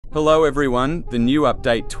Hello everyone, the new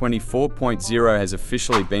update 24.0 has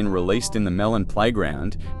officially been released in the Melon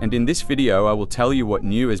Playground, and in this video I will tell you what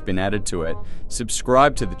new has been added to it.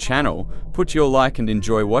 Subscribe to the channel, put your like and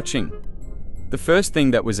enjoy watching. The first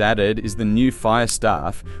thing that was added is the new fire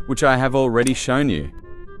staff, which I have already shown you.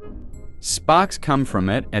 Sparks come from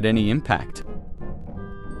it at any impact.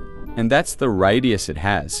 And that's the radius it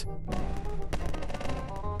has.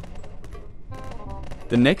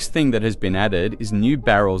 The next thing that has been added is new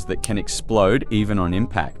barrels that can explode even on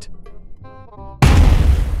impact.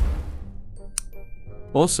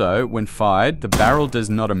 Also, when fired, the barrel does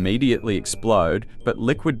not immediately explode, but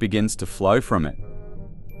liquid begins to flow from it.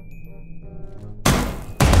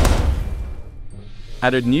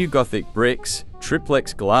 Added new Gothic bricks,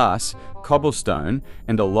 triplex glass, cobblestone,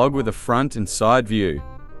 and a log with a front and side view.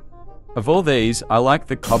 Of all these, I like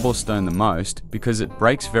the cobblestone the most because it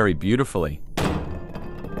breaks very beautifully.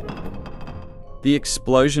 The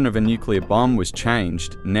explosion of a nuclear bomb was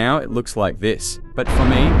changed, now it looks like this. But for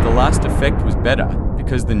me, the last effect was better,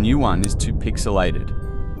 because the new one is too pixelated.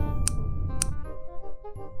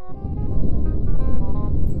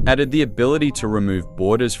 Added the ability to remove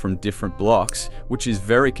borders from different blocks, which is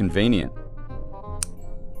very convenient.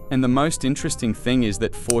 And the most interesting thing is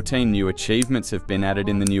that 14 new achievements have been added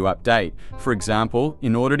in the new update. For example,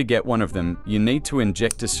 in order to get one of them, you need to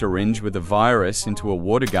inject a syringe with a virus into a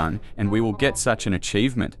water gun, and we will get such an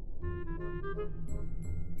achievement.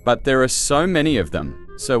 But there are so many of them,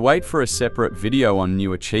 so wait for a separate video on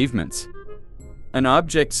new achievements. An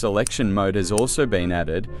object selection mode has also been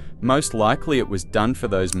added. Most likely it was done for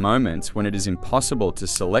those moments when it is impossible to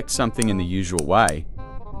select something in the usual way.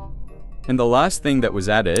 And the last thing that was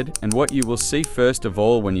added, and what you will see first of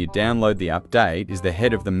all when you download the update, is the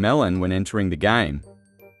head of the melon when entering the game.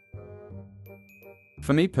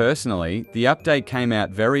 For me personally, the update came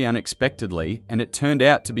out very unexpectedly, and it turned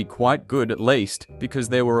out to be quite good at least, because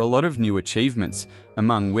there were a lot of new achievements,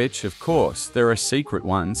 among which, of course, there are secret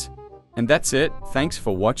ones. And that's it, thanks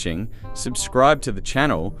for watching, subscribe to the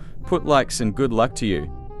channel, put likes and good luck to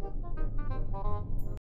you.